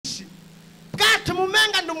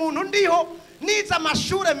umenga umuntu ndiho niza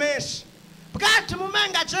amashure menshi bwatuma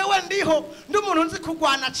umenga jewe ndiho ndi umuntu nzi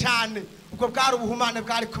kugwana cyane ubwo bwari ubuhumane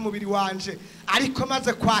bwari ku mubiri wanje ariko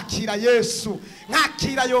maze kwakira Yesu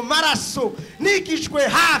nkakira yo maraso nigishwe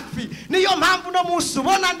hafi niyo mpamvu no munsi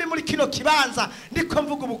ubona ndi muri kino kibanza ndiko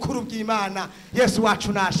mvuga ubukuru bw'Imana Yesu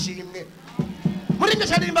wacu nashimwe muri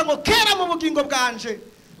nje ndirimba ngo kera mu bugingo bwanje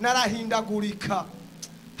narahindagurika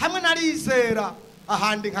hamwe narizera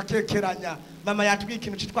ahandi nkakekeranya mama yatubwiye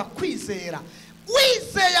ikintu cyitwa kwizera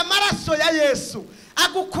wizeye amaraso ya Yesu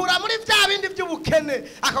agukura muri bya bindi by'ubukene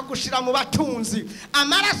akagushira mu batunzi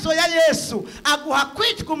amaraso ya Yesu aguha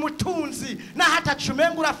kwitwa umutunzi na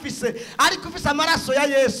hatacumenga urafise ariko ufise amaraso ya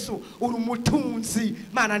Yesu uri umutunzi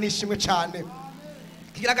Mana nishimwe cyane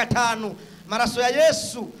kigira gatanu amaraso ya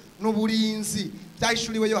Yesu nuburinzi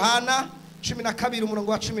byahishuriwe Yohana 12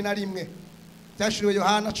 umurongo wa 11 byahishuriwe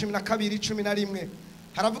Yohana 12:11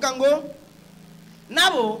 haravuga ngo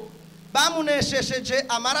nabo bamuneshesheje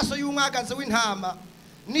amaraso y'umwagazi w'intama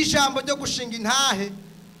n'ijambo ryo gushinga intahe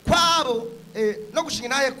kwabo no gushinga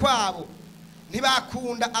intahe kwabo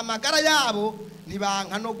ntibakunda amagara yabo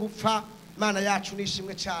ntibanka no gupfa Mana yacu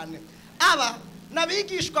nishimwe cyane aba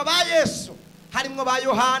nabigishwa ba Yesu harimwo ba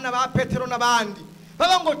Yohana ba Petero nabandi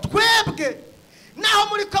baba ngo twebwe naho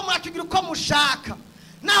muri ko mwatugira uko mushaka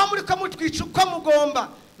naho muri ko mutwica uko mugomba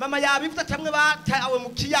mama yabivuze tamwe batawe mu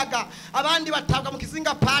kiyaga abandi batabwa mu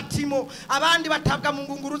kizinga Patimo abandi batabwa mu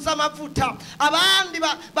ngunguru z'amavuta abandi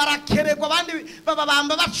barakeregwa abandi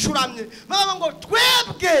babamba bacuramye baba ngo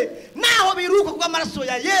twebwe naho biruko kwa maraso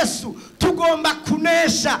ya Yesu tugomba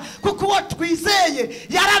kunesha kuko uwo twizeye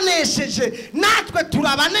yaranesheje natwe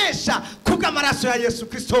turabanesha kubwa amaraso ya Yesu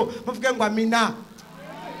Kristo muvuge ngo amina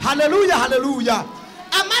haleluya haleluya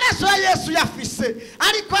amaraso ya Yesu yafise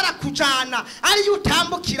ariko arakujana ari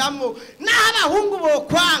utambukiramo n'abahungu bo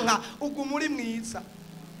kwanga ugumuri mwiza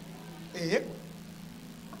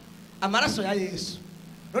amaraso ya Yesu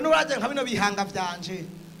none uraje nka bino bihanga vyanje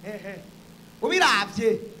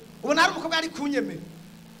ubiravye ubona ari umukobwa ari kunyeme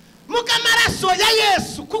muga amaraso ya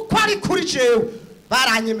Yesu kuko ari kuri jewe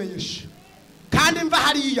baranyemeyesha kandi mva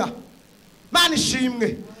hariya Mana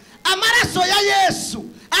ishimwe amaraso ya Yesu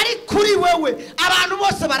ari kuri wewe abantu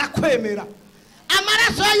bose barakwemera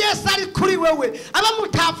amaraso ya Yesu ari kuri wewe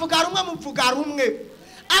abamutavuga rumwe muvuga rumwe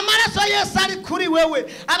amaraso ya Yesu ari kuri wewe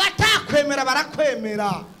abatakwemera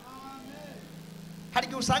barakwemera hari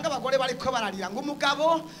gihe usanga abagore bariko bararira ngo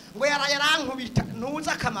umugabo ngo yarankubita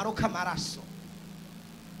ntuza akamaro k'amaraso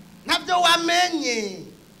nabyo wamenye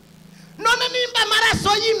none nimba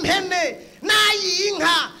amaraso y'impene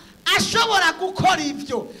n'ayinka ashobora gukora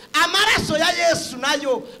ivyo amaraso ya Yesu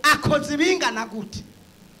nayo akoze ibingana gute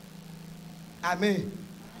amen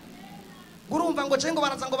urumva ngo cengo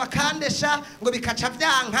baraza ngo bakandesha ngo bikaca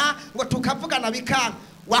vyanka ngo tukavugana bikanka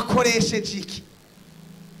wakoresheje iki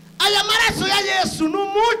aya maraso ya Yesu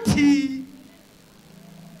numuti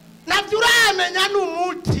navyo uramenya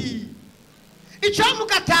numuti ico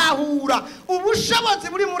mugatahura ubushobozi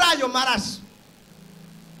buri muri ayo maraso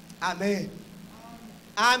amen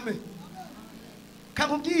amen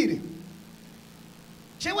kamubwire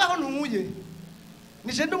cewe aho ntumuye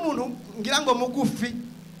nije ndi umuntu ngira ngo mugufi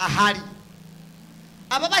ahari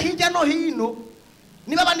ababa hirya no hino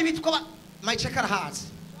niba bandi bitwa mayicekara hasi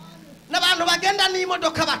n'abantu bagenda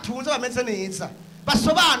n'imodoka batunze bameze neza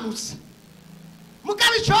basobanutse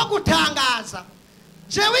mugabe cyo gutangaza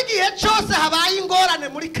jewe igihe cyose habaye ingorane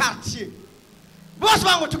muri quartier bose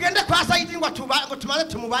bango tugende kwa Saidi ngo tumaze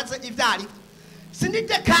tumubaze ivyari sindi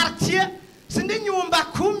de quartier sindi nyumba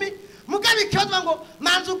 10 mugabe ikibazo ngo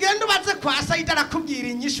manzi ugende ubaze kwa Saidi arakubwira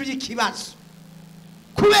inyishu y'ikibazo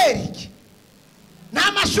kubera iki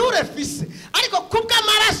nta mashure fise ariko kubwa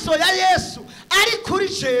amaraso ya Yesu ari kuri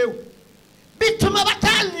jewe bituma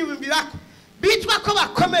batanyumbirako bitwa ko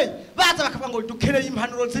bakomeye baza bakavuga ngo dukereye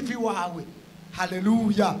impanuro zivi wawe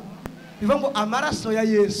haleluya bivuga ngo amaraso ya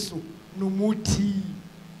Yesu numuti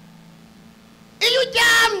iyo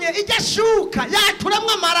uryamye igashuka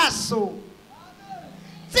yaturemwa amaraso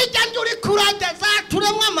zijya njuri kurajya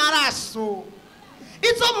zaturemwa amaraso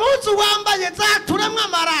izo mpuzu wambaye zaturemwa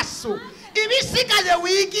amaraso ibisigaye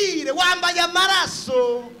wigire wambaye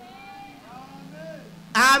amaraso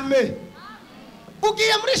amen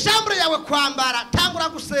ugiye muri chambre yawe kwambara tangura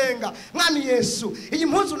gusenga mwami Yesu iyi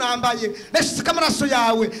mpuzu nambaye nashika amaraso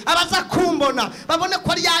yawe abaza kumbona babone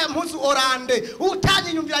ko ari ya mpuzu orande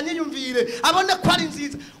utanyiyumvira nyiyumvire abone ko ari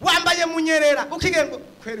nziza wambaye munyerera ukigengo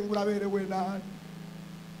kweri nguraberewe nawe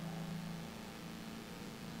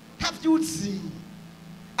havyutsi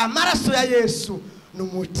amaraso ya Yesu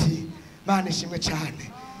numuti Mana ishimwe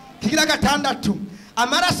cyane kigira gatandatu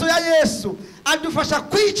amaraso ya Yesu adufasha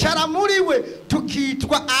kwicara muri we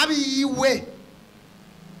tukitwa abiwe.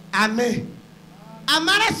 Amen.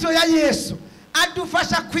 Amaraso ya Yesu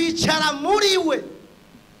adufasha kwicara muri we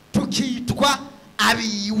tukitwa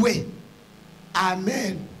abiwe.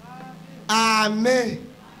 Amen. Amen.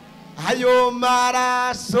 Ayo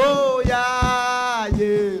maraso ya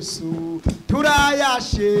Yesu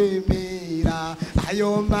turayashimira.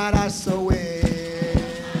 Ayo maraso we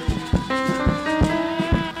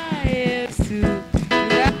Yesu.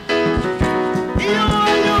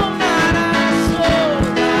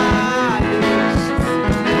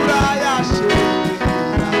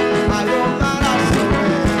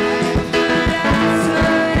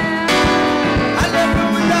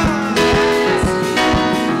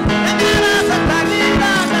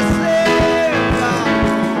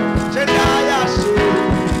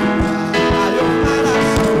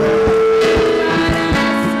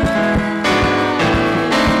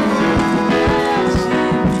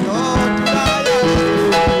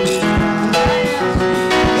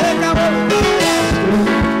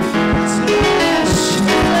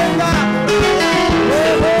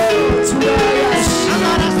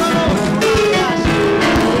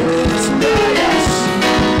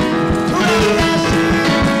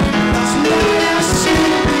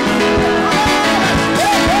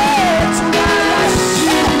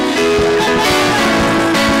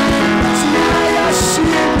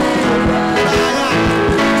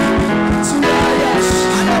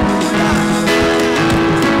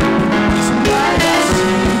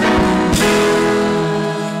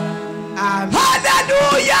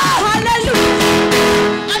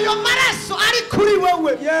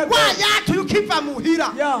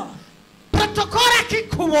 Protokora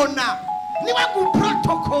kikubona niwe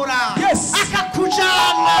guprotokora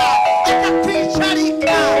akakujana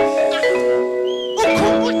akakwicarika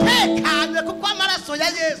ukumutekanye kuko amaraso ya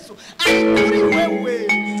Yesu ari kuri wewe.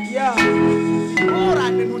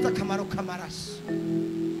 Orane nuza akamaro k'amaraso.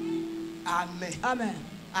 Amen. Amen.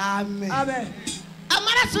 Amen. Amen.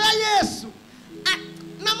 Amaraso ya Yesu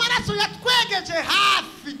n'amaraso yatwegeje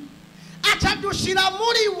hafi acadushira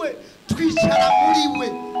muri we twicara muri we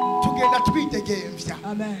tugenda twidegemvya.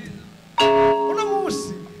 Amen. Uno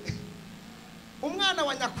munsi umwana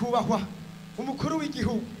wa nyakubahwa umukuru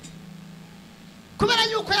w'igihugu kubera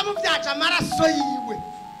yuko yamuvyaje amaraso yiwe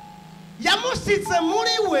yamusize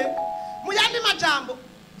muri we. Mu yandi majambo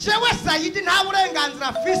jewe Saidi nta burenganzira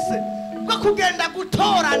afise bwo kugenda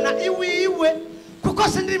gutorana iwiwe kuko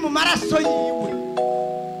sindiri mu maraso yiwe,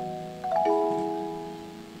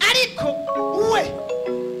 ariko we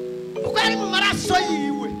kuko ari mu maraso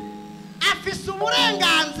yiwe afise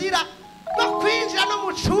uburenganzira bwo kwinjira no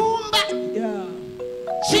mu cumba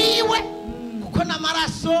ciwe kuko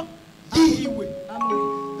n'amaraso yiwe.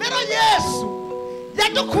 Rero Yesu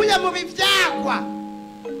yadukuye mu bivyagwa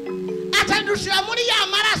atadushira muri ya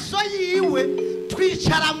maraso yiwe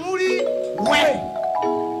twicara muri we.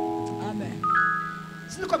 Amen.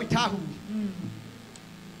 Siniko bitahuye.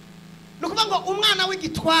 Nukuvuga ngo umwana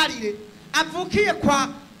w'igitwarire avukiye kwa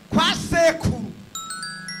sekuru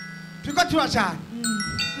turiko turajana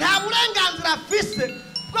nta burenganzira afise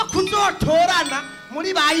bwo kuzotorana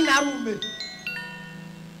muri bayinarume,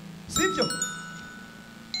 sivyo?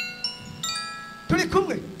 Turi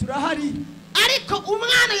kumwe, turahari. Ariko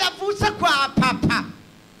umwana yavutse kwa papa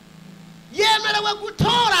yemerewe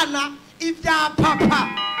gutorana ivya papa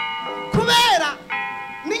kubera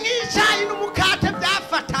ni nk'icyayi n'umukate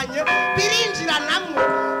byafatanye birinjiranamwo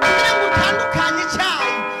kugira ngo utandukanye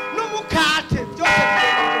icyayi n'umukate byose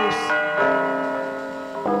byose.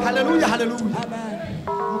 Haleluya, haleluya. Amen.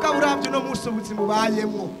 Mugabo uravye no munsi ubuzima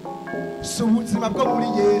ubayemwo si ubuzima bwo muri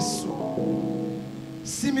Yesu,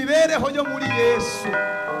 si imibereho yo muri Yesu.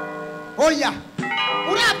 Oya,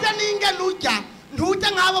 uravye n'ingene urya nturya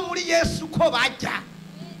nk'abo muri Yesu ko barya.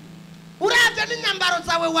 Uravye n'inyambaro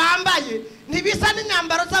zawe wambaye ntibisa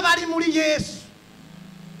n'inyambaro z'abari muri Yesu.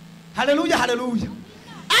 Haleluya, haleluya.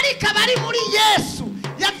 Ariko abari muri Yesu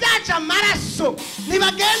yavyaje amaraso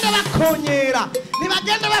ntibagenda bakonyera,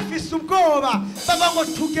 ntibagenda bafise ubwoba bava ngo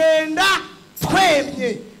tugenda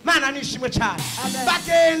twemye. Mana nishimwe cyane,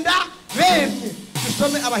 bagenda bemye.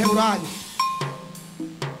 Dusome Abaheburayo.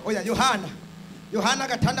 Oya, Yohana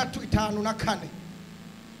 6:5-4.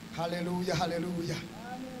 Haleluya, haleluya.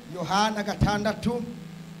 Yohana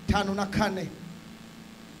 6:5-4.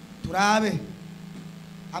 Turabe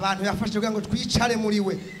abantu yafashe kugira ngo twicare muri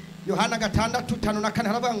we. Yohana 6:5-4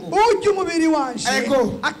 haravuga ngo urya umubiri wanje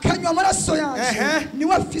akanywa amaraso yanje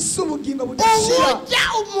niwe afise ubugingo budashira. Urya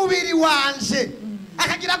umubiri wanje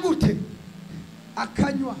akagira gute?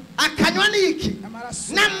 akanywa niki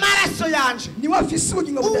n'amaraso yanje niwe afise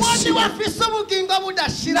ubugingo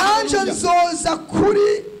budashira nanje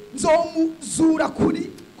nzomuzura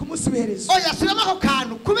kuri kumunsi w'iherezo. Oya siramo ako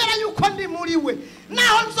kantu kubera yuko ndi muri we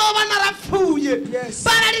naho nzoba narapfuye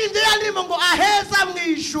bararindira yandimo ngo aheza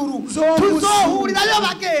mw'ijuru tuzohurirayo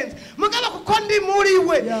bagenzi mugabo kuko ndi muri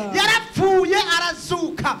we yarapfuye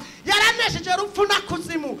arazuka yaranesheje urupfu na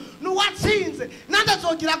kuzimu nuwatsinze nande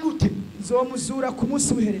azogira gute nzomuzura ku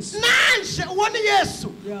munsi w'iherezo. Nanje uwo ni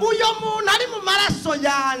Yesu uyo muntu ari mu maraso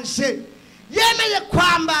yanje yemeye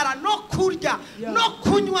kwambara no kurya no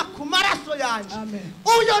kunywa ku maraso yanje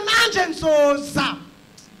uyo nanje nzoza.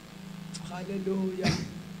 Haleluya.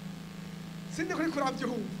 Sindi kuri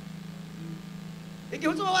kurabyumva igihe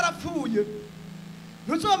uzoba warapfuye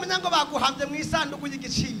ntuzomenya ngo baguhamye mu isanduku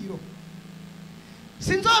y'igiciro,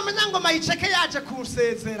 sinzomenya ngo mayiceke yaje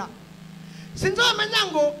kunsezera, sinzomenya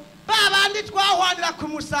ngo babandi twahwanira ku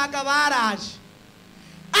musaga baraje,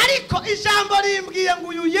 ariko ijambo rimbwiye ngo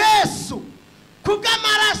uyu Yesu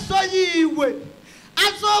kubw'amaraso yiwe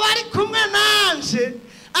azoba ari kumwe nanje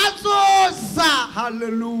azoza.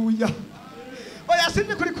 Haleluya. Oya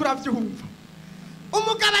sindi kuri kuravyumva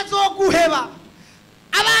umugabo azoguheba,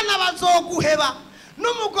 abana bazoguheba,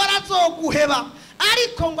 n'umugore azoguheba,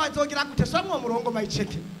 ariko ngo azogira gute? Somwe murongo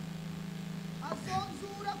mayiceke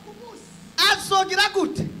azozura ku munsi azogira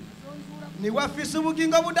gute? Niwe afise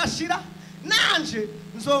ubugingo budashira nanje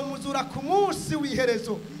nzomuzura ku munsi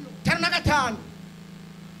w'iherezo. 5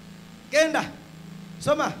 genda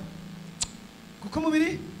soma kuko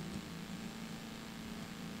mubiri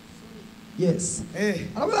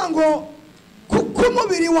aravuga ngo kuko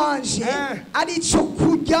umubiri wanje ari cyo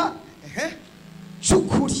kurya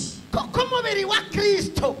cy'ukuri. kuko umubiri wa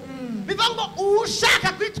Kristo biva ngo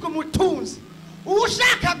ushaka kwitwa umutunzi,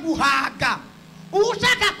 ushaka guhaga,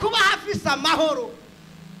 ushaka kuba hafise amahoro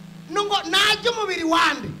ngo najye umubiri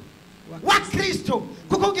wande wa Kristo.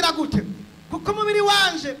 kuko ugira gute? kuko umubiri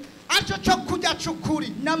wanje aricyo cyo kurya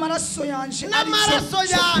cy'ukuri n'amaraso yanje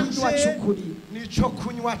nico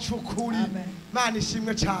kunywa cy'ukuri. Mana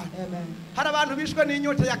ishimwe cyane. Hari abantu bishwe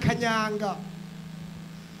n'inyota ya kanyanga,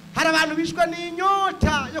 hari abantu bishwe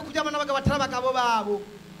n'inyota yo kuryama n'abagabo batari abagabo babo,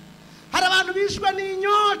 hari abantu bishwe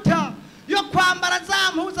n'inyota yo kwambara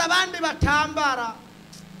za mpuzu abandi batambara,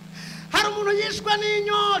 hari umuntu yishwe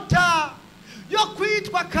n'inyota yo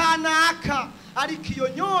kwitwa kanaka, ariko iyo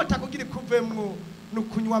nyota kugira ikuvemwo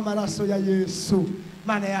nukunywa amaraso ya Yesu.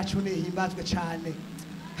 Mana yacu nihimbazwe cyane.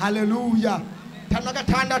 Haleluya.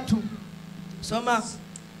 5 soma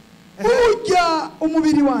urya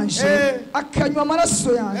umubiri wanje akanywa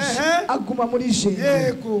amaraso yanje aguma muri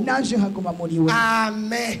je nanje nkaguma muri we.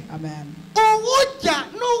 Amen. Uwurya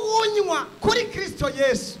n'uwunywa kuri Kristo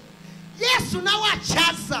Yesu, Yesu nawe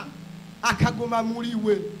acaza akaguma muri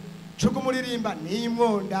we. Chugumuririmba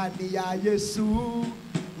nimwo ndani ya Yesu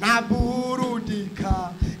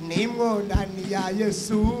naburudika, nimwo ndani ya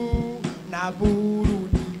Yesu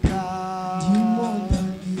naburudika.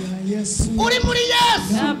 Uri muri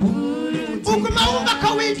Yesu uguma wumva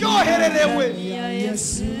ko wiryohererewe.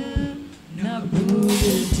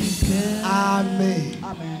 Amen.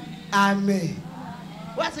 Amen.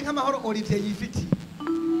 Wasi nk'amahoro Olivier yifiti.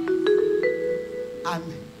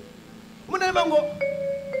 Amen. Munema ngo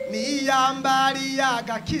niyambari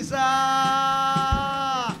agakiza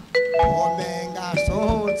omenga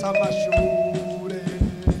sohotsa amashure,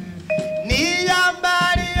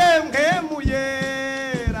 niyambari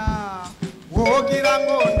muyera wogira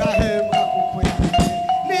ngo ndahembwa kukwe,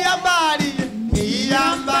 niyambari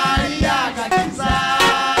agakiza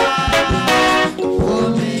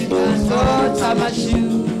omenga sohotsa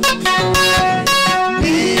amashure,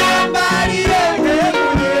 niyambari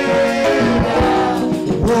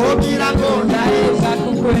wogira ngo ndahembwa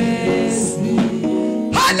kukwezi.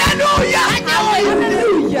 Haleluya.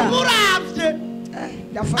 Muravye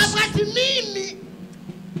abati mimi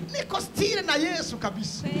niko stile na Yesu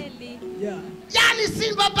kabisa. Yani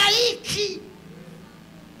simbabaiki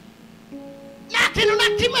na kintu na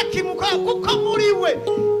kimwe kimuko kuko muri we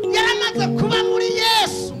yaramaze kuba muri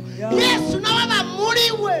Yesu. Yesu nawe aba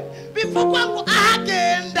muri we, bivugwa ngo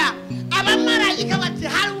ahagenda abamarayika bati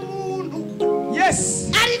hari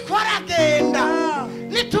ariko aragenda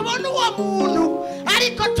nitubona uwo muntu,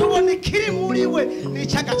 ariko tubona ikiri muri we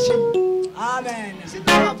n'icagaciro. Amen.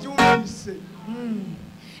 Sindabyumvise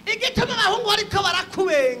igituma abahungu ariko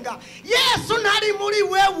barakubenga, Yesu ntari muri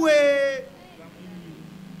wewe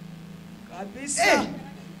kabisa.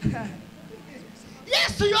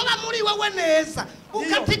 Yesu yoba muri wewe neza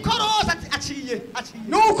ukatikoroza aciye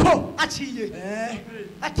nuko aciye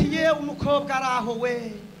atiye umukobwa araho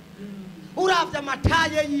we uravye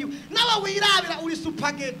amataye yiwe nawe wirabira uri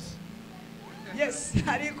supageti. Yes,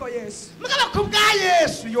 ariko Yesu. Mugaba kubwa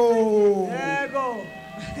Yesu yo. Yego.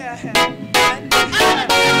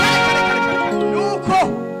 Nuko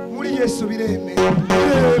muri Yesu biremera.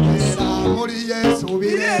 Biremera muri Yesu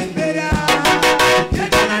biremera.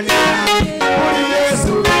 Muri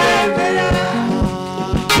Yesu biremera.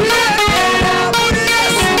 biremera muri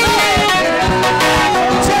Yesu biremera.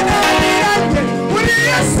 Chananiranye muri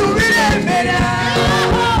Yesu biremera.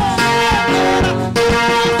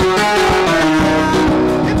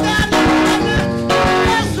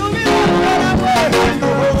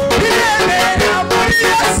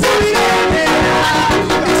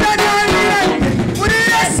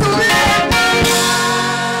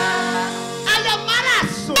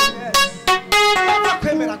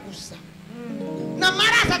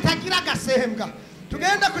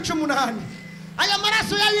 Tugenda ku 18 aya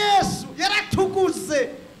maraso ya Yesu yaratuguze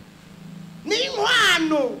ni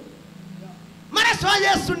inkwano. Maraso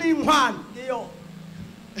ya Yesu ni inkwano. Ndio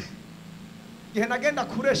Gihe nagenda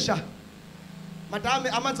kuresha madame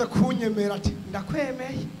amaze kunyemera ati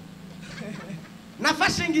ndakwemeye.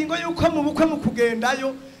 Nafashe ingingo yuko mu bukwe mu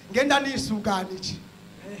kugendayo ngenda nisuganije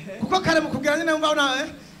kuko kare mu kugenda nyine mbona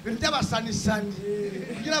ibintu by'abasanisani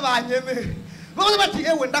kugira banyemere. Bose bati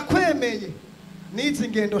ewe ndakwemeye nizi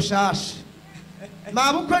ngendo shasha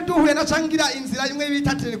mabukwe duhuye na cangira inzira imwe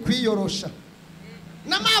bitatire kwiyorosha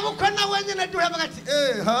na mabukwe nawe nyene duhuye bagati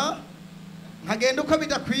ha nkagenda uko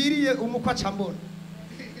bidakwiriye umukwa cambona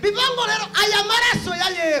bivango. Rero aya maraso ya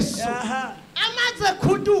Yesu amaze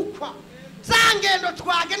kudukwa zangendo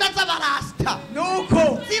twagenda z'abarasta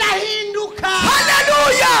nuko zirahinduka.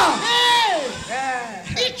 Haleluya.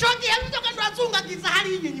 Ico gihe bizoga ndazungagiza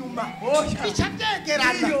hari inyuma bica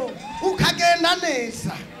byegerana ukagenda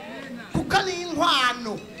neza kuko ni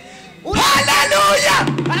inkwano. Haleluya.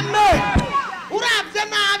 Amen. Uravye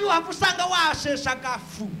nabi wavusanga washesha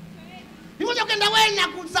gafu bimoje kugenda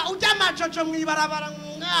wenyaguza uja majojo mwibarabara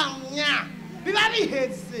mwanya biba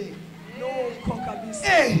biheze nuko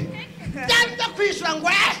kabisa. Byanda kwishura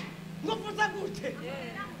ngwe nguvuza gute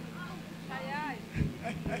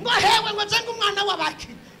ngo hewe ngo cenga umwana wabaki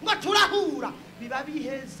ngo turahura biba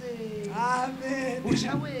biheze. Amen.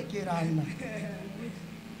 Uca wegerana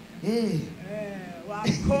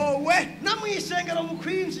wakowe no mwishengero mu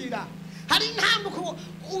kwinjira hari intambuko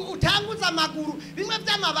utanguza amaguru bimwe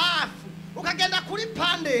by'amabafu ukagenda kuri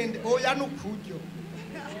pandende oya nukuryo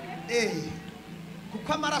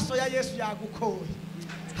kuko amaraso ya Yesu yagukoye.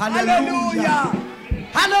 Haleluya.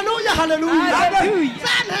 Haleluya. Haleluya.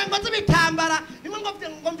 Zantengo z'ibitambara nimwe ngo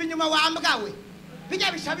mva inyuma wambwawe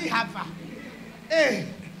bijya bisha bihava.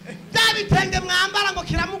 Byabitenge mwambara ngo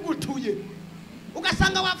kiramugutuye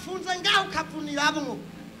ugasanga wafunze ngaho ukavuniramwo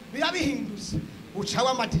biba bihindutse uca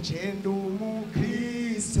w'amatijendo mu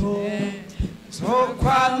Kristo so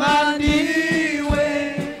kwamandiwe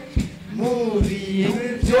muri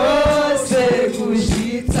byose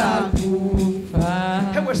gushitsa gupfa.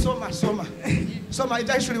 Hewe soma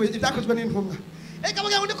ibyahishuriwe ibyakozwe n'intumwa. Ega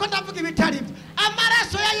mugira ngo ndiko ndavuga ibitari byo.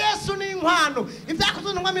 Amaraso ya Yesu ni inkwano.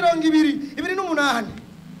 Ibyakozwe n'intumwa 28.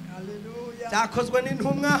 Haleluya. Byakozwe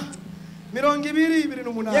n'intumwa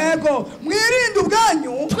 28. Yego mwirinde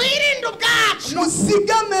ubwanyu. Twirinde ubwacu.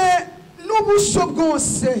 Muzigame n'ubusho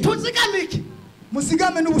bwose. Tuzigamike.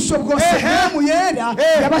 Muzigame n'ubusho bwose mu yera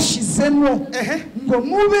yabashizemo ngo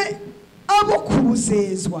mube abo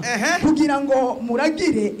kubuzezwa kugira ngo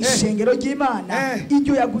muragire ishengero ry'Imana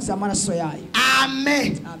iryo yaguze amaraso yayo.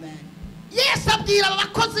 Amen. Yesu abwira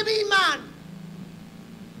abakozi b'Imana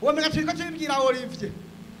uwo mega turiko tubibwira Olivier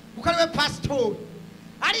kuko ariwe pastor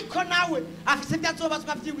ariko nawe afise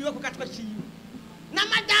byazobazwa vyiwiwe ku gatwe kiwe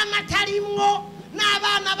n'amadama atarimwo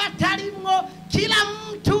n'abana batarimwo kila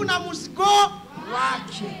mtu na musigo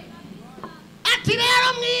wake. Ati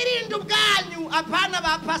rero mwirinde ubwanyu apana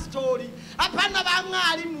ba pastori apana ba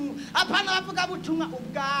mwarimu apana bavuga butumwa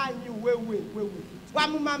ubwanyu wewe wa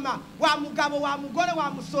mumama wa mugabo wa mugore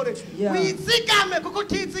wa musore wizigame kuko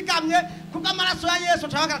utizigamye kuko amaraso ya Yesu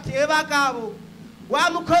tabaga ati bagabo wa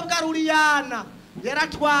mukobwa Ruriyana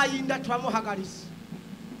yaratwaye inda twamuhagarisa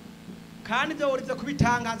kandi byo urize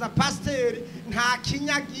kubitangaza pasiteri nta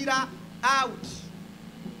kinyagira out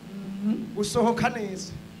usohoka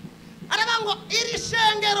neza. Arabango iri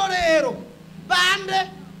shengero rero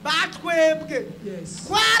bande batwebwe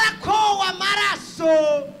twarakowa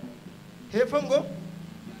amaraso hepfo ngo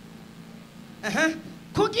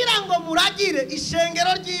kugira ngo muragire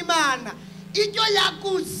ishengero ry'Imana iryo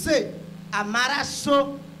yaguze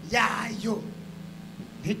amaraso yayo.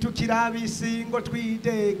 Ntitukirabisingo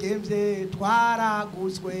twidegemvye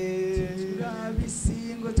twaraguzwe.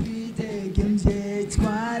 Turabisingo twidegemvye twidegemvye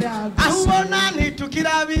twaraguzwe aho ubona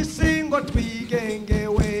ntitukira bisingo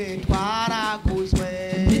twigengewe twaraguzwe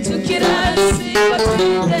Tukira bisingo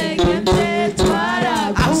twidegemvye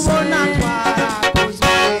twaraguzwe aho ubona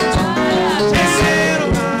twaraguzwe rero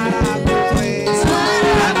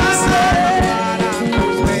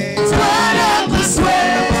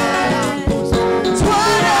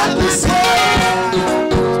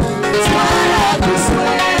twaraguzwe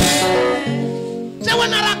jewe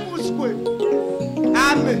naraguzwe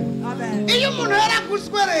amen iyo umuntu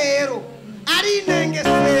yaraguzwe rero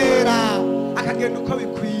arinengesera akagenda uko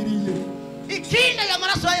bikwiriye ikindi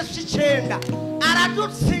amaraso ya Yesu icenda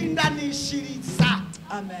aradutsindanishiriza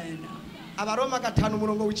amen abaroma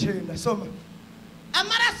 5:9 soma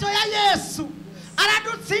amaraso ya Yesu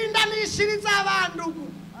aradutsindanishiriza abandugu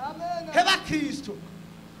heba Kristo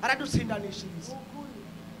aradutsindanishiriza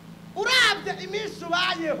urabye iminsi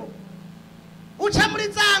ubayeho uca muri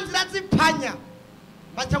za nzira zipanya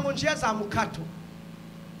bata ngo njiya za mukato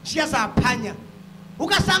njiya za panya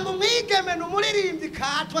ugasanga umwigeme n'umuririmbyi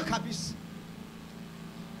katwa kabisa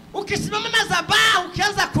ukisimama na zabahu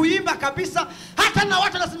ukianza kuimba kabisa hata na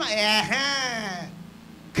watu wanasema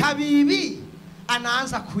kabibi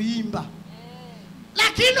anaanza kuimba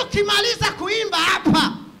lakini ukimaliza kuimba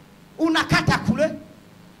hapa unakata kule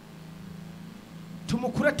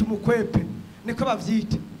tumukure tumukwepe niko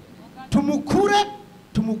bavyita tumukure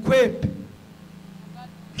tumukwepe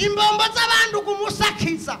imbombo z'abantu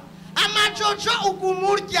ugumusakiza amajojo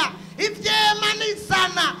ugumurya ivyema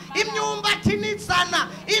nizana imyumbati nizana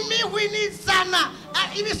imihwi nizana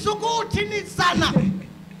ibisuguti nizana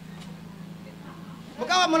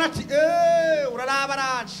mugabo munati uraraba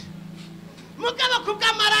raje mugabo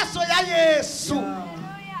kubw'amaraso ya Yesu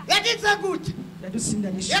yagize gute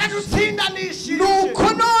yaradutsindanishije nuko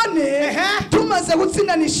none tumaze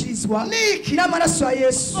gutsindanishirizwa n'amaraso ya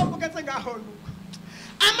Yesu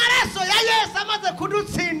amaraso ya Yesu amaze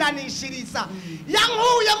kudutsindanishiriza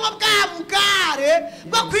yankuyemo bwa bugare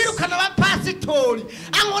bwo kwirukana abapasitori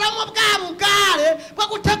ankuramo bwa bugare bwo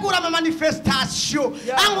gutegura ama manifestation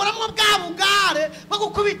ankuramo bwa bugare bwo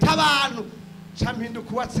gukubita abantu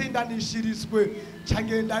campinduka uwatsindanishirizwe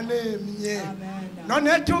cangenda nemye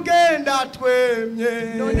none tugenda twemye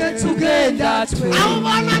none tugenda twemye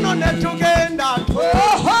abana none tugenda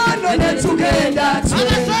none tugenda twemye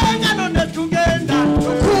abasenga none tugenda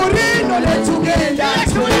kuri none tugenda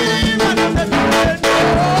twemye none tugenda none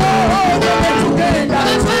tugenda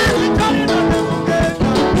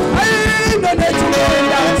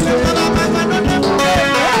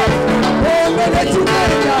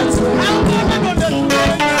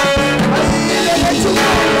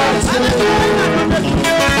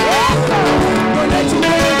none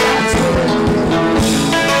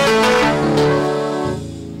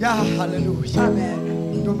tugenda ya haleluya amen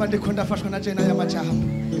ndumva ndiko ndafashwa na jena ya majambo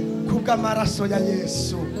kubw'amaraso ya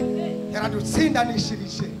Yesu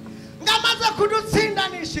yaradutsindanishirije ngamaze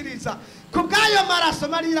kudutsindanishiriza kubw'ayo maraso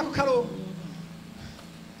marira ku karongo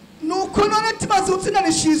nuko none tumaze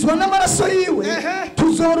gutsindanishirizwa n'amaraso yiwe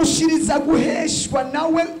tuzorushiriza guheshwa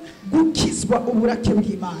nawe gukizwa uburake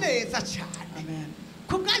bw'Imana neza cyane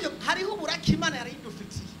kubw'ayo hariho uburake Imana yari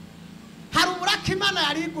idufitiye hari uburake Imana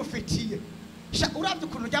yari igufitiye urabye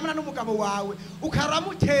ukuntu ujyamana n'umugabo wawe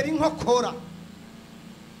ukaramutera inkokora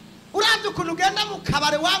urabye ukuntu ugenda mu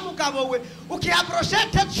kabare wa mugabo we ukiha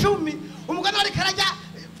brochette 10 umugabo ari karajya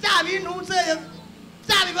bya bintu nzeye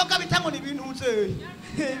bya biboga bitango ni bintu nzeye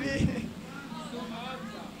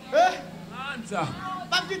Mwanza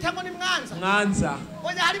babyita ngo ni mwanza Mwanza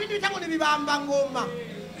oya hari ibindi bitango ni bibamba ngoma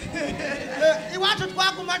iwacu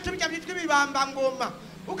twaguma tubijya byitwa ibibamba ngoma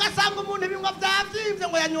ugasanga umuntu bimwe byavyimvye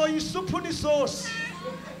ngo yanyoye isupu n'isosi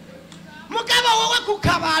mugabo wowe ku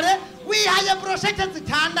kabare wihaye brochette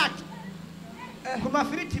 6 ku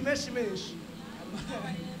mafiriti menshi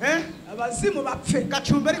abazimu bapfe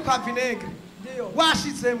gacumbe ari kwa vinegre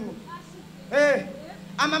washizemwo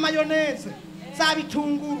ama mayonnaise za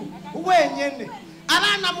bitunguru wenyene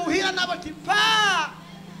abana muhira nabo ti pa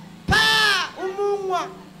umunwa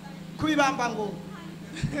kubibamba ngo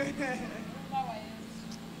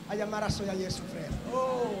aya maraso ya Yesu frère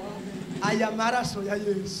aya maraso ya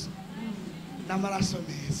Yesu na maraso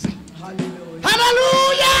meza haleluya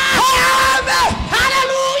haleluya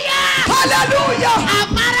haleluya haleluya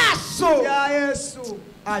amaraso ya Yesu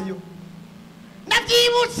ayo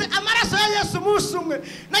nabyibutse amaraso ya Yesu musumwe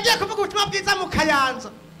nagiye kuvuga ubutumwa bwiza mu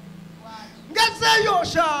Kayanza ngazeyo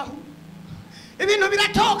shahu ibintu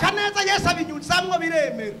biratoka neza Yesu abinyuzamwo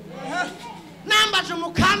biremera nambaje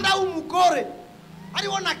umukanda w'umugore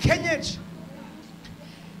ariwo na kenyeje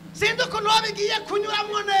sinzi ukuntu bigiye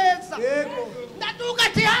kunyuramwo neza yego ndaduga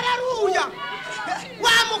ati haleluya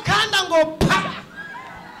wa mukanda ngo pa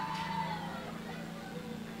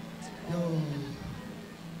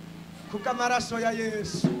kubw'amaraso ya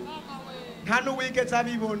Yesu nta n'uwigeze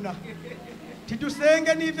abibona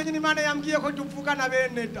tidusenge n'ivyo nyine Imana yambwiye ko tuvugana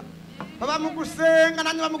bene da baba mu gusenga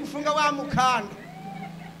nanyo bamugufunga wa mukanda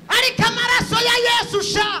ariko amaraso ya Yesu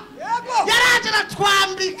sha yaraje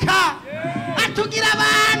aratwambika atugira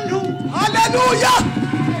abantu haleluya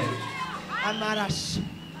amaraso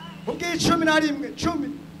ubwiye 11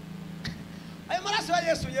 ayo maraso ya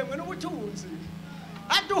Yesu yemwe n'ubutunzi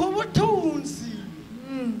aduha ubutunzi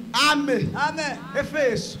amen amen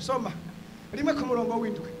Efeso soma rimwe ku murongo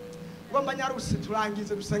w'indwi ngomba nyaruse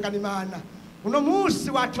turangize gusengana Imana uno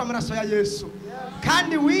munsi wacu amaraso ya Yesu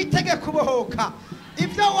kandi witege kubohoka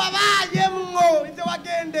ivyo wabayemwo ivyo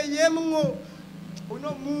wagendeyemwo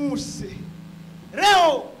uno munsi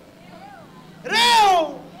reo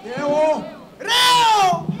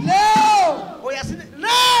oya sine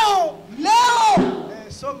leo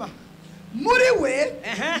soma muri we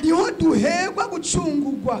niho duherwa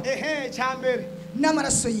gucungurwa cyambere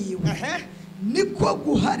n'amaraso yiwe niko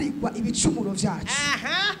guharigwa ibicumuro vyacu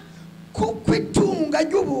kuko itunga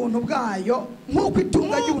ry'ubuntu bwayo nk'uko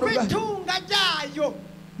itunga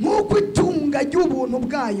ry'ubuntu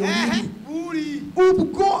bwayo buri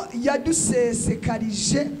ubwo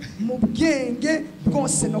yadusesekarije mu bwenge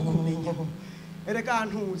bwose no kumenya erega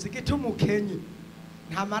ntuzi gituma ukenye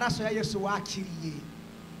nta maraso ya Yesu wakiriye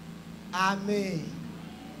amen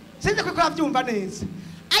sinzi ko abyumva neza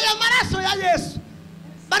ayo maraso ya Yesu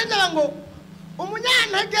barindaba ngo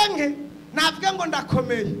umunyantege nke navuga ngo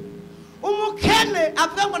ndakomeye umukene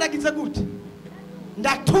avuga ngo nagize gute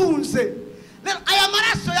ndatunze rero aya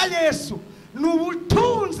maraso ya Yesu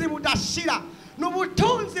nubutunzi budashira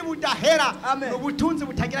nubutunzi budahera nubutunzi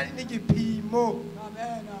butagira n'igipimo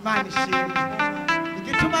amen Imana ishimwe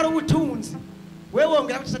igituma ari ubutunzi wewe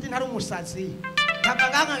wongera ko tusati ntari umusazi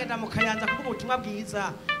nkava ngenda mu Kayanza kuvuga ubutumwa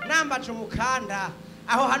bwiza nambaje umukanda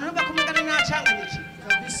aho hantu numva kumugana nacanganyiki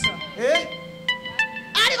kabisa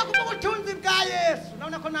ariko kuvuga ubutunzi bwa Yesu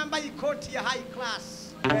nabona ko nambaye ikoti ya high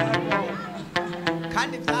class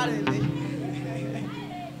kandi byaremeye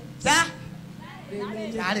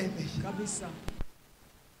byaremeye kabisa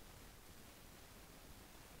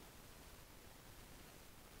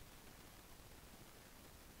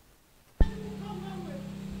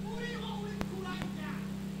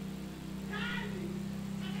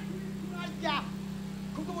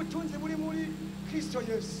ubutunzi buri muri Kristo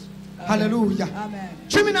Yesu haleluya amen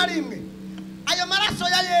 11 ayo maraso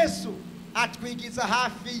ya Yesu atwigiza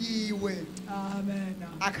hafi yiwe amen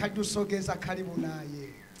akadusogeza karibu naye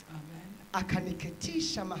amen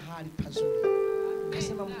akaniketisha mahali pazuri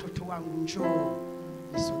kasema mtoto wangu njoo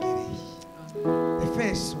nisogelee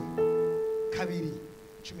Efeso 2:13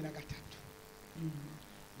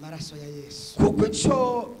 maraso ya Yesu kuko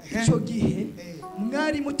ico gihe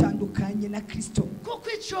mwari mutandukanye na Kristo kuko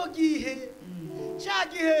ico gihe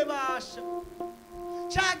cyagihe basha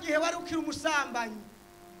cyagihe wari ukiri umusambanyi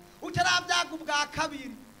utarabyaga ubwa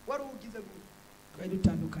kabiri wari ugize gute twari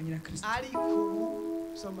dutandukanye na Kristo ariko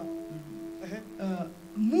soma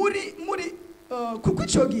kuko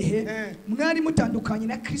ico gihe mwari mutandukanye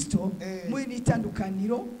na Kristo muri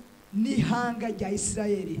nitandukaniro n'ihanga rya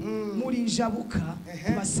Isirayeli muri njabuka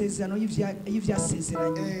ku masezerano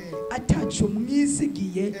y'ivyasezeranye ataco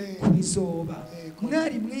mwizigiye kubizoba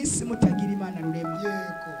mwari mwisi mutagira Imana rurema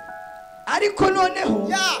yego ariko noneho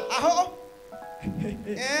aho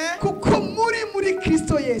kuko muri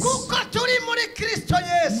Kristo Yesu kuko turi muri Kristo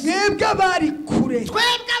Yesu mwebwe abari kure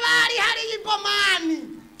twebwe abari hari ibomani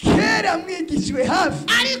kera mwigijwe hafi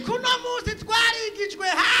ariko no muzi twarigijwe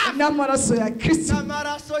hafi n'amaraso ya Kristo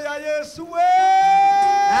n'amaraso ya Yesu we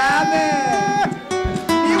amen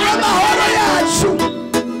niwe mahoro yacu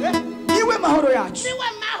niwe mahoro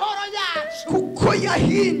yacu kuko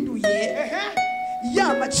yahinduye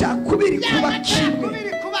ya macakubiri kuba kimwe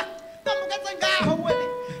bamugeze ngaho we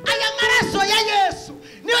aya maraso ya Yesu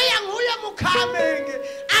niyo yankuye mu Kamenge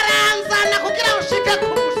aranzana kugira ngo ushike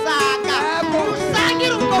kumusanga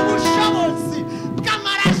usangira ubwo bushobozi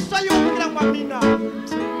bw'amaraso y'ugira ngo amina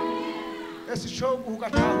ese cyo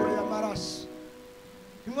gugatahura ya maraso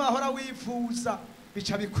imwahora wifuza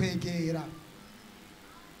bica bikwegera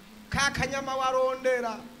kakanyama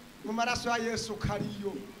warondera mu maraso ya Yesu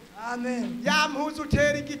kariyo amen yampuza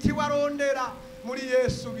utera igiti warondera muri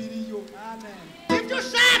Yesu biriyo amen ibyo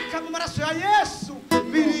ushaka mu maraso ya Yesu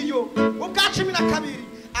biriyo ubwa 12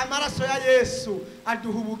 amaraso ya Yesu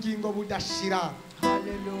aduha ubugingo budashira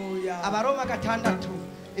haleluya Abaroma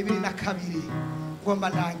 6:22 ngomba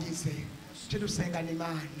ndangize tudusengana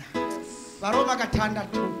Imana. Baroma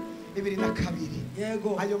 6:22.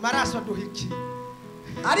 Yego. Ayo maraso duhiki.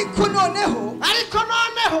 Ariko noneho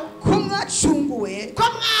ko mwacunguwe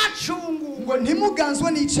ngo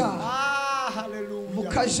ntimuganzwe n'icyaha. Hallelujah.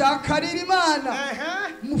 Mukajakarira Imana.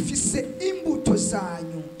 Mufise imbuto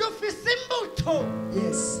zanyu. Dufise imbuto.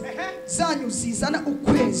 Yes. Zanyu zizana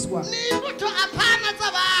ukwezwa. Ni imbuto apana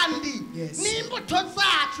z'abandi. Yes. Ni imbuto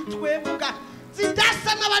zacu twebuga.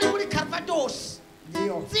 Zidasa n'abari muri Calvados.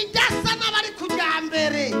 Ndio. Zidasa n'abari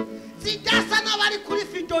kujyambere. Zidasa n'abari kuri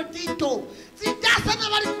Fidodito. Zidasa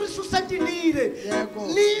n'abari kuri Susedinire. Yego.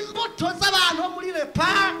 Ni imbuto z'abantu muri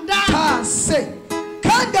Repanda. Tase.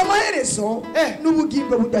 Kandi amaherezo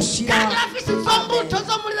n'ubugingo budashira. Kandi bafise izo mbuto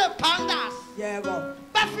zo muri Repandas. Yego.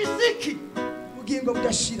 Bafise iki? Ubugingo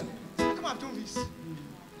budashira. Kama byumvise.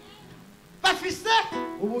 Bafise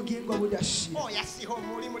ubugingo budashira. Oya siho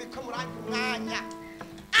muri ko muranga umwanya.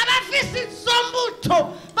 Abafise izo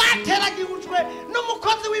mbuto bateragijwe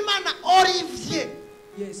n'umukozi w'Imana Olivier.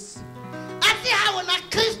 Yes. Azihawe na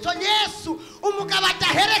Kristo Yesu umugabo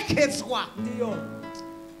adaherekezwa. Ndio.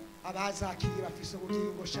 Abazakiriye bafise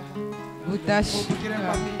ubugingo shaha.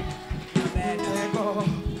 budashira. Amen. Yego.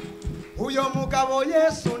 Uyo mugabo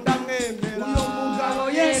Yesu ndamwemera. Uyo mugabo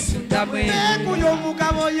Yesu ndamwemera. Uyo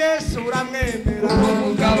mugabo Yesu uramwemera. Uyo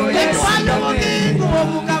mugabo Yesu ndamwemera. Uyo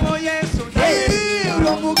mugabo Yesu ndamwemera.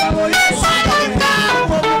 Uyo mugabo Yesu ndamwemera.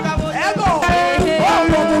 Ego.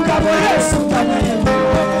 Uyo mugabo Yesu ndamwemera.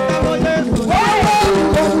 Uyo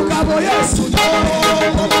mugabo Yesu ndamwemera.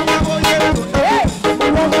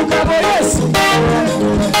 Uyo mugabo Yesu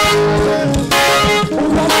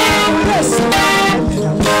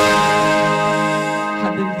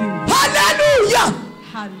Hallelujah.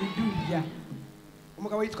 Hallelujah.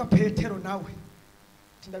 Umugabo yitwa Petero nawe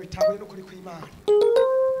tindabitahuye no kuri kw'Imana.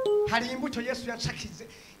 Hari imbuto Yesu yacakize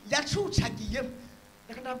yacucagiye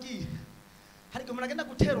reka ndabwira. Hari igihe muragenda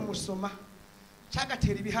gutera umusoma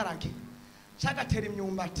cyagatera ibiharage cyagatera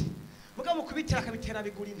imyumbati mugabo kubitera akabitera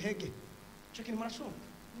bigura intege. Cyo kintu murashumva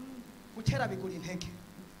gutera bigura intege.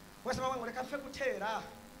 Wese ngo reka mfe gutera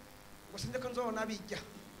ngo sinde ko nzona bijya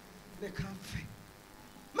reka mfe.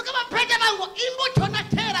 Mugabo Petero ngo imbuto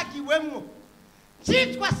nateragiwemwo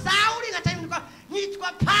cyitwa Sauli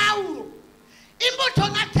nyitwa Paulo. Imbuto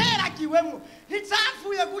nateragiwemwo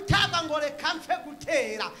ntizavuye gutanga ngo reka mfe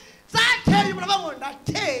gutera. Zateye muraba ngo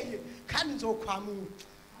ndateye kandi nzokwamura.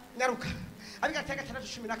 Nyaruka abigatega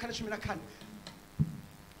 3:14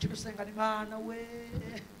 Kibusengana Imana we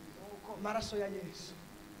Amaraso ya Yesu.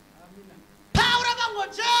 Amina. Paulo bango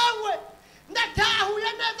jewe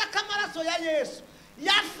ndatahuye neza kamaraso ya Yesu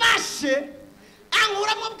yafashe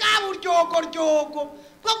ankuramo bwa buryogo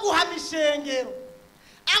bwo guhama ishengero.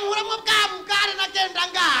 Ankuramo bwa bugare nagenda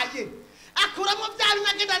ngaye. Akuramo bya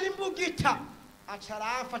nagenda nimbugita.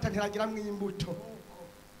 Acaramfata ntiragira mwimbuto.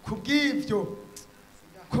 Kubwivyo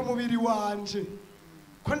ko mubiri wanje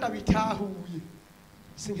ko ndabitahuye.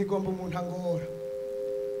 Sinkigomba umuntu angora.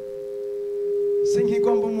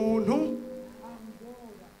 Sinkigomba umuntu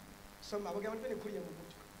angora. Soma bugabo ndene kuriye mu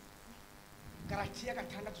gutwi. Galatiya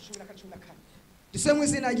 6:14. Duse mu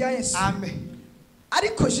izina rya Yesu. Amen.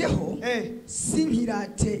 Ariko jeho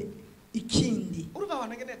sinkirate ikindi. Uruva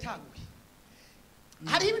wanagende tanguye.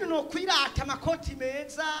 Hari ibintu no kwirata amakoti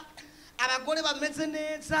meza, abagore bameze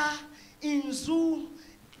neza, inzu,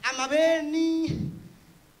 amabeni,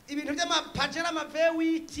 ibintu by'amapajera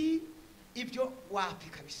amavewiti, ibyo wapi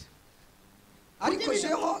kabisa. Ariko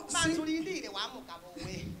jeho manzurindire wa mugabo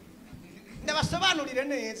we. Ndabasobanurire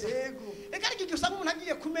neza. Yego. Eka ari cyo usanga umuntu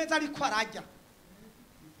agiye ku meza ariko arajya.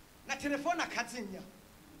 Na telefone akazinya.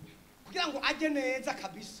 Kugira ngo ajye neza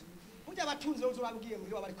kabisa. Burya abatunze uzo babwiye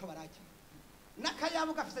muri bariko barajya.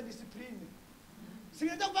 Nakayabo gafise discipline.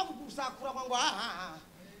 Sinenda kuva gusakura ngo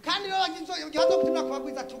kandi rero bagizo gihazo kutima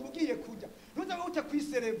kubagwiza tubugiye kujya. Ntuze ngo ute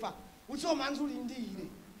kwisereva. Uzomanza urindire.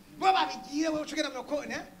 Bo babigiye we ucugera mko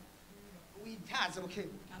ne? Witaze okay.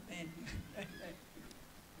 Amen.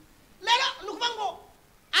 Lero nukuva ngo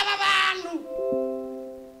aba bantu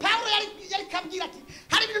Paulo yari kabwira ati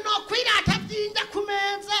hari ibintu no kwirata byinda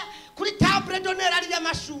kumeza kuri table d'honneur ari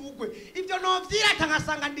y'amashugwe ibyo no vyirata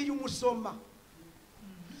nkasanga ndi umusoma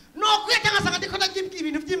no kwirata nkasanga ndiko ndagimbwa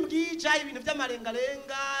ibintu by'imbwija ibintu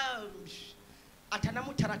by'amarengarenga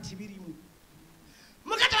atanamutarati birimo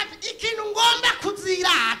mugata ati ikintu ngomba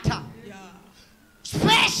kuzirata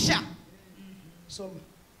special soma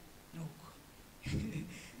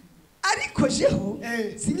ariko jeho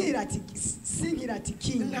sinkirati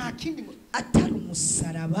kindi nta kindi atari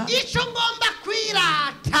umusaraba icyo ngomba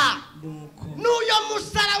kwirata nuyo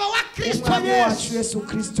musaraba wa Kristo Yesu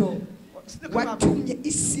Kristo watumye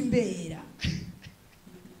isi mbera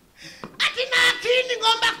ati nta kindi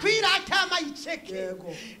ngomba kwirata amayiceke Yego.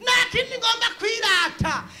 nta kindi ngomba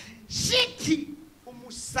kwirata shiti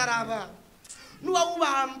umusaraba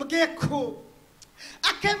n'uwawubambweko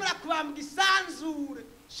akemera kubambwa isanzure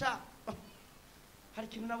sha hari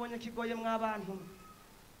ikintu nabonye kigoye mw'abantu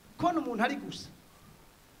kubona umuntu ari gusa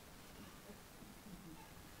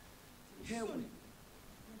hewe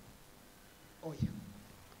oya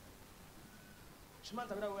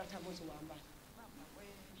shimanza birawe atamuzi wambaye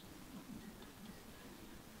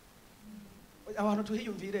abantu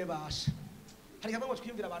tuhiyumvire basha hari kamwe ngo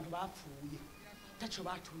twiyumvire abantu bapfuye taco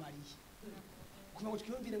batumariye kuma ngo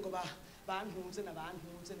twiyumvire ngo bantunze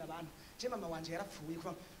n'abantu je mama wanje yarapfuye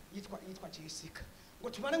kuva yitwa Jessica ngo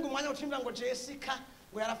tumane ngo umwanya utwimvira ngo Jessica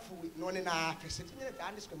ngo yarapfuye none nafe se nyene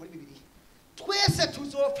byanditswe muri Bibiliya twese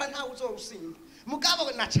tuzopfa nta uzorusimba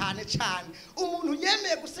mugabo na cyane umuntu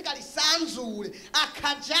yemeye gusigara isanzure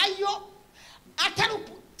akajayo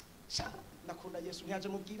atarupu nakunda Yesu ntiyaje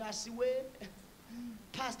mubwira asi we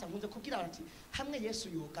pastor nkunze kubwira ati hamwe Yesu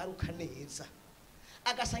yogaruka neza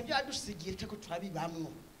agasanga ibyo yadusigiye ko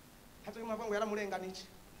turabibamwo hazo mwavuga ngo yaramurenganije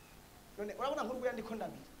none urabona nkuru ya ndiko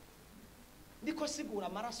ndabira ndiko sigura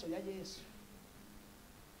amaraso ya Yesu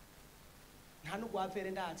nta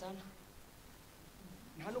nugwavere ndazana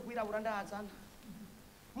nta nugwirabura ndazana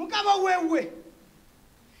mugabo wewe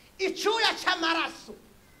icyuya cy'amaraso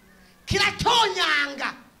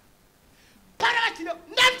kiratonyanga parabatino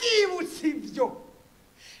ndabyibutse ibyo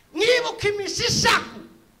mwibuka imishishaku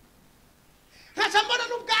nkaca mbona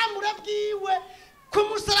n'ubwambure bwiwe ku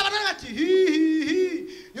musaraba ati hihihi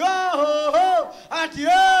yohoho ati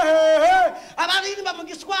hehehe abaririmba mu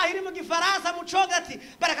giswahili mu gifaransa mu conga ati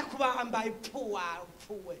baraka kubamba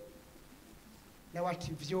ipfuwe nawe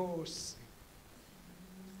ati vyose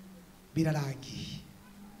birarangiye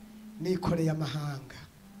nikoreye amahanga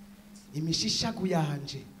imishishagu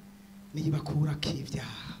yanje niyibakura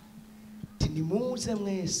k'ivyaha ati nimuze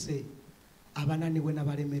mwese abananiwe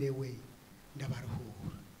n'abaremerewe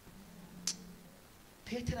ndabaruhura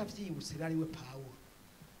Petero avyibutse ariwe Pawulo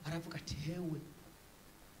aravuga ati hewe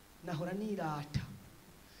nahora nirata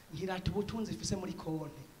nkirata ubutunzi mfise muri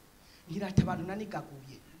konte nkirata abantu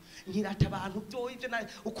nanigaguye nkirata abantu byo ivyo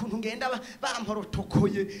ukuntu ngenda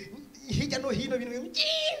bamporotokoye hirya no hino ibintu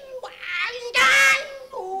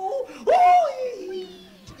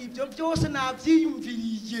ibyo byose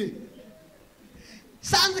navyiyumviriye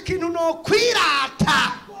sanze ikintu no kwirata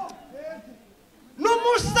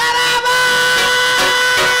n'umusaraba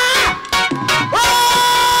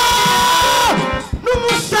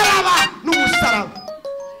n'umusaraba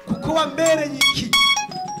kuko wambereye iki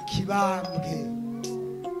kibambwe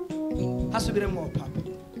hasubiremo papa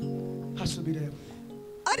hasubiremo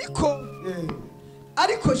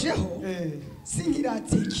ariko jeho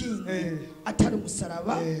sinkirate ikindi atari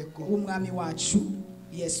umusaraba w'umwami wacu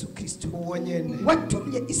Yesu Kristo uwo nyene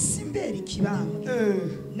watumye isi mbera ikibambwe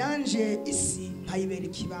nanje isi nkayibera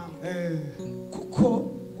ikibambwe kuko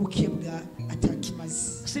gukebwa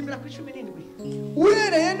atakimaze simbira ku 17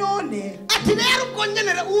 uhereye none ati rero ubwo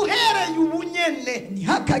nyene uhereye ubunyene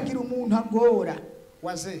ntihakagira umuntu angora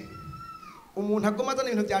waze umuntu agomaza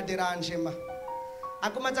n'ibintu bya derangement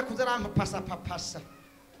agomaza kuzarampa papasa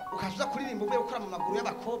ukazuza kuririmba uvuye gukora mu maguru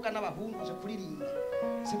y'abakobwa n'abahungu uje kuririmba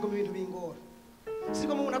singo mu bintu bingora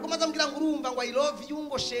singo umuntu agomaza ambwira ngo urumva ngo I love you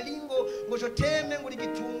ngo sheri ngo joteme ngo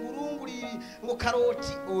igitunguru ngo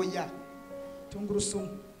karoti oya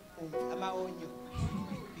tungurusumu amaonyo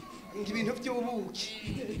ibintu by'ubuki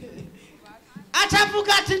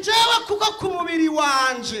atavuga ati jewe kuko ku mubiri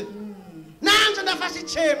wanje nanje ndafashe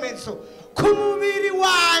icemezo ku mubiri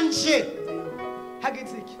wanje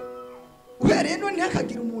hagize iki uhereye none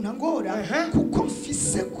ntihakagira umuntu angora kuko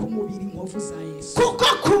mfise ku mubiri inkovu za Yesu kuko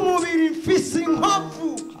ku mubiri mfise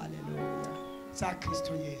inkovu za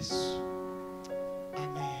Kristo Yesu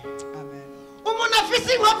amen umuntu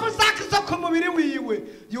afise inkovu za Kristo ku mubiri wiwe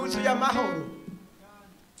yuzuye amahoro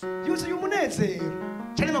yuzuye umunezero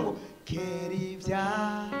cyane ngo kerivya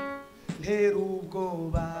ntera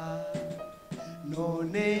ubwoba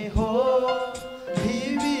noneho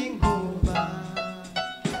ntibinkuba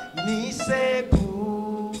nisegu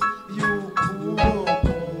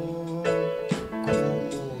y'ukuboko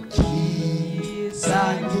kumukiza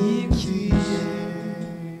nkikiye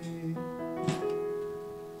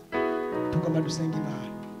tugomba dusenga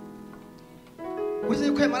Imana uzi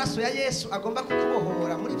yuko amaraso ya Yesu agomba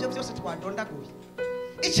kukubohora muri ibyo byose twadondaguye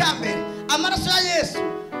icyambere amaraso ya Yesu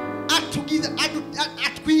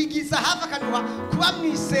atwigiza hafi akaduha kuba mu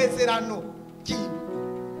isezerano ry'iwe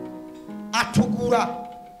atugura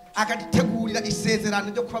akadutegurira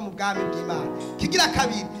isezerano ryo kuba mu bwami bw'Imana. Kigira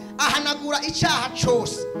kabiri, ahanagura icyaha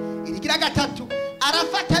cyose. Irigira gatatu,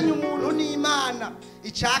 arafatanya umuntu n'Imana.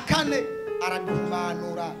 Icya kane,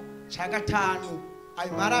 araduhumanura. Icya gatanu,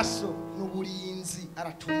 ayo maraso n'uburinzi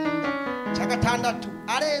araturinda. Icya gatandatu,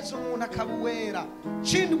 areza umuntu akabuwera.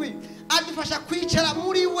 Cindwi, adufasha kwicara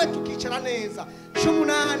muri we tukicara neza.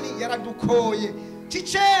 C'umunani, yaradukoye.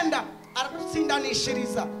 C'icenda,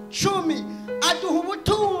 aradutsindanishiriza. 10, aduha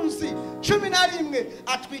ubutunzi. 11,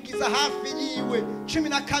 atwigiza hafi yiwe.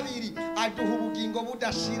 12, aduha ubugingo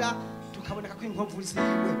budashira tukaboneka ko inkovu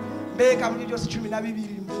ziwe. Mbega muri byose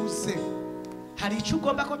 12 mvuze, hari icyo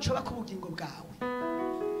ugomba ko coba ku bugingo bwawe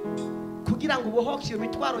kugira ngo ubohoke iyo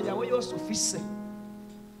mitwaro yawe yose ufise.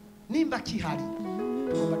 Nimba kihari,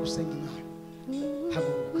 tugomba gusenga Imana.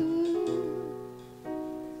 Haguruka.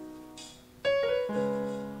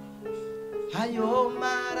 Ayo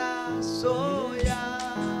maraso ya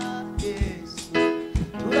Yesu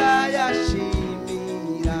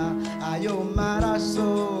turayashimira. Ayo maraso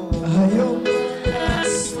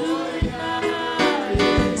ya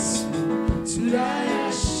Yesu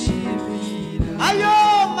turayashimira. Ayo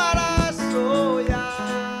maraso ya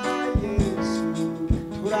Yesu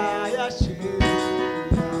turayashimira.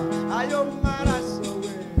 Ayo maraso we,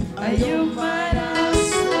 ayo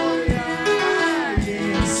maraso ya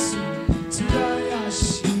Yesu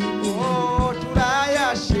turayashimira. oh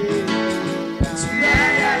turayashimira,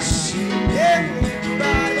 turayashimira.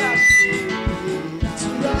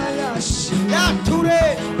 turayashimira, yature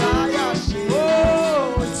turayashimira, Oh,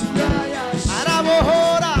 turayashimira.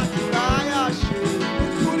 arabohora turayashimira,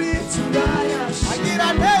 Ukuri turayashimira. agira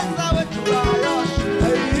neza we turayashimira,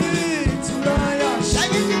 Turayashimira.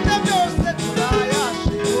 yagikije byose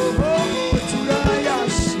turayashimira. Oh,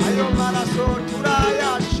 turayashimira. Ayo maraso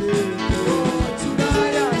turayashimira, Oh,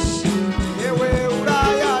 turayashimira. yewe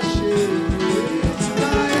urayashimira,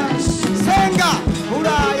 Turayashimira. senga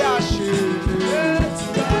urayashimira,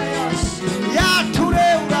 Turayashimira. yature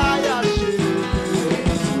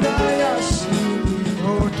urayashimira, Turayashimira.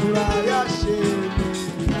 oh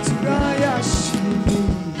turayashimira. Turayashimira.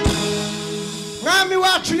 Mwami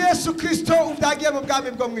wacu Yesu Kristo ubyagiye mu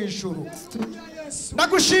bwami bwo mu ijuru,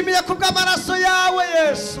 ndagushimiye kubw'amaraso yawe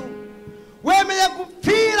Yesu. Wemeye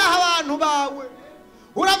gupfira abantu bawe,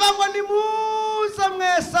 urava ngo nimuze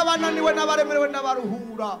mwese abananiwe n'abaremerewe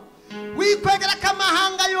n'abaruhura. Wikwegera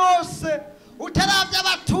k'amahanga yose, utaravye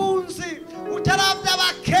abatunzi, utaravye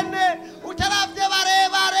abakene, utaravye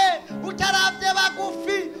barebare, utaravye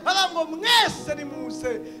bagufi, baba ngo mwese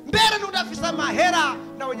nimuze. Mbere n'udafise amahera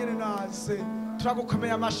nawe nyene naze.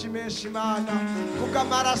 Turagukomeye amashi menshi Mana,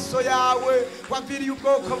 kubw'amaraso yawe waviriye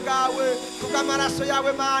ubwoko bwawe, kubw'amaraso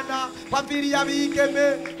yawe Mana waviriye abigeme,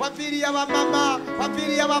 waviriye abamama,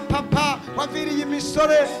 waviriye abapapa, waviriye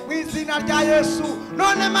imisore mu izina rya Yesu.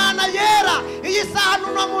 None Mana yera, iyi saha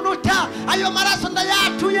n'uno munota, ayo maraso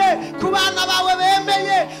ndayatuye ku bana bawe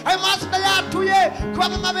bemeye, ayo maraso ndayatuye ku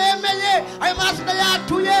bamama bemeye, ayo maraso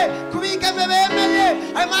ndayatuye ku bigeme bemeye,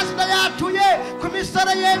 ayo maraso ndayatuye ku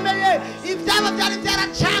misore yemeye. Ibyaba byari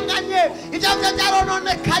byaracanganye, ibyaba byari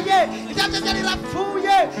byarononekaye, ibyaba byari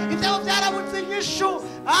rapfuye, ibyaba byarabuze inyishu.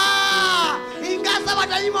 Ingaza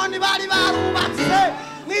abadayimoni bari barubatse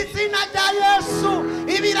mu izina rya Yesu,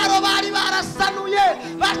 ibiraro bari barasanuye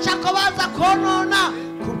baca ko baza konona.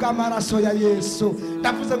 Kubw'amaraso ya Yesu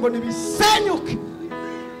ndavuze ngo nibisenyuke.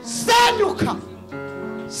 Senyuka,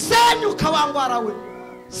 senyuka wangwara we,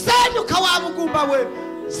 senyuka wabugumba we,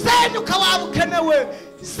 senyuka wabukenewe,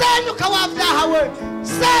 senyuka wavyahawe,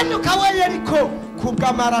 senyuka we Yeriko.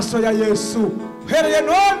 Kubw'amaraso ya Yesu uhereye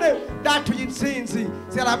none ndatuye intsinzi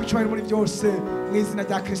ziramba icyubahiro muri byose mu izina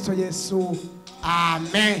rya Kristo Yesu,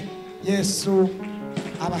 amen. Yesu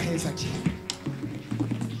abahezagiye.